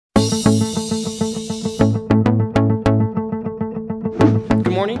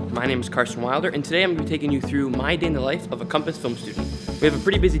my name is Carson Wilder, and today I'm going to be taking you through my day in the life of a Compass film student. We have a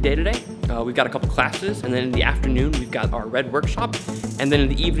pretty busy day today. We've got a couple classes, and then in the afternoon we've got our red workshop, and then in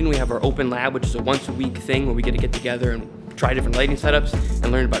the evening we have our open lab, which is a once-a-week thing where we get together and try different lighting setups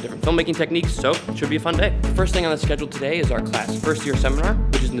and learn about different filmmaking techniques, so it should be a fun day. The first thing on the schedule today is our class first year seminar,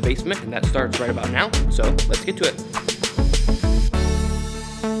 which is in the basement, and that starts right about now, so let's get to it.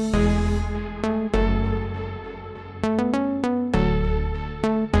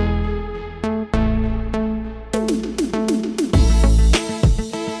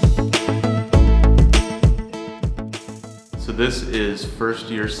 So this is first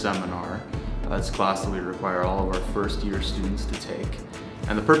year seminar. It's a class that we require all of our first year students to take.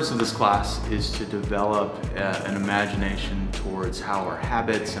 And the purpose of this class is to develop an imagination towards how our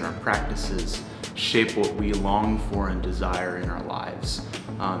habits and our practices shape what we long for and desire in our lives.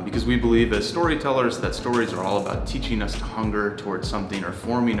 Because we believe as storytellers that stories are all about teaching us to hunger towards something or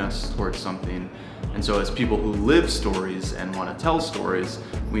forming us towards something. And so as people who live stories and want to tell stories,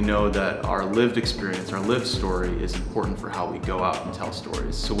 we know that our lived experience, our lived story is important for how we go out and tell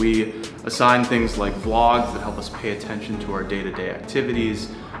stories. So we assign things like vlogs that help us pay attention to our day-to-day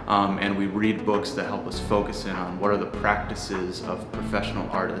activities, and we read books that help us focus in on what are the practices of professional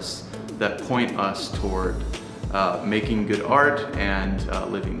artists that point us toward making good art and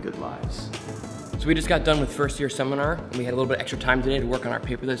living good lives. So we just got done with first year seminar, and we had a little bit extra time today to work on our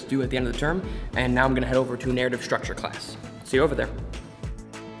paper that's due at the end of the term, and now I'm gonna head over to a narrative structure class. See you over there.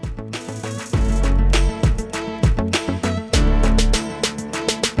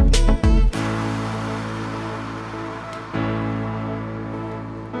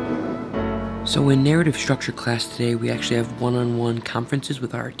 So in narrative structure class today, we actually have one-on-one conferences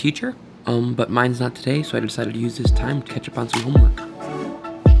with our teacher, but mine's not today, so I decided to use this time to catch up on some homework.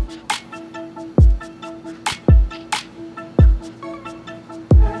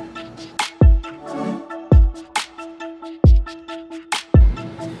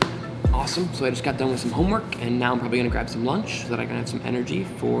 Awesome, so I just got done with some homework, and now I'm probably gonna grab some lunch so that I can have some energy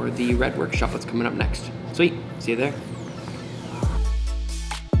for the red workshop that's coming up next. Sweet, see you there.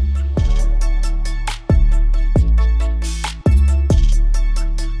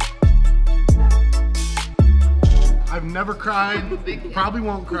 I've never cried, probably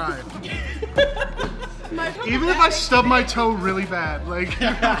won't cry. Even if I stub my toe really bad, like.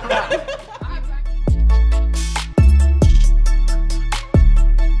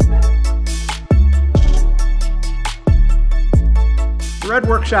 The Red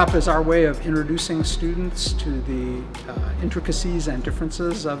Workshop is our way of introducing students to the intricacies and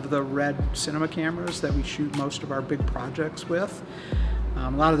differences of the Red cinema cameras that we shoot most of our big projects with. A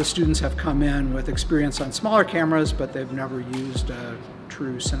lot of the students have come in with experience on smaller cameras, but they've never used a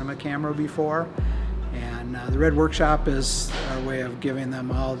true cinema camera before. And the Red Workshop is our way of giving them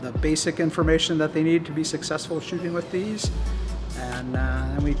all the basic information that they need to be successful shooting with these. And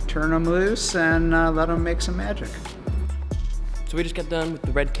then we turn them loose and let them make some magic. So we just got done with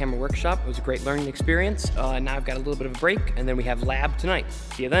the red camera workshop. It was a great learning experience. Now I've got a little bit of a break, and then we have lab tonight.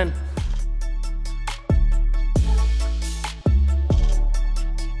 See you then.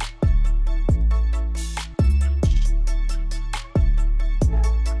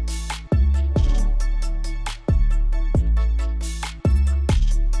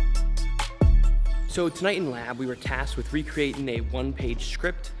 So tonight in lab, we were tasked with recreating a one-page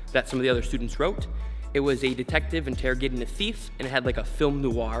script that some of the other students wrote. It was a detective interrogating a thief, and it had like a film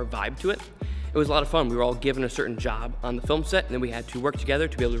noir vibe to it. It was a lot of fun. We were all given a certain job on the film set, and then we had to work together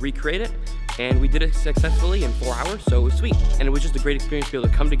to be able to recreate it. And we did it successfully in 4 hours, so it was sweet. And it was just a great experience to be able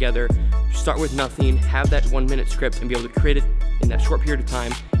to come together, start with nothing, have that 1-minute script, and be able to create it in that short period of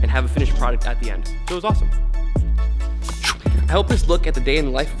time, and have a finished product at the end. So it was awesome. I hope this look at the day in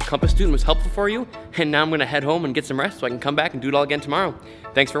the life of a Compass student was helpful for you, and now I'm gonna head home and get some rest so I can come back and do it all again tomorrow.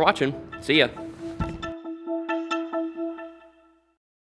 Thanks for watching. See ya.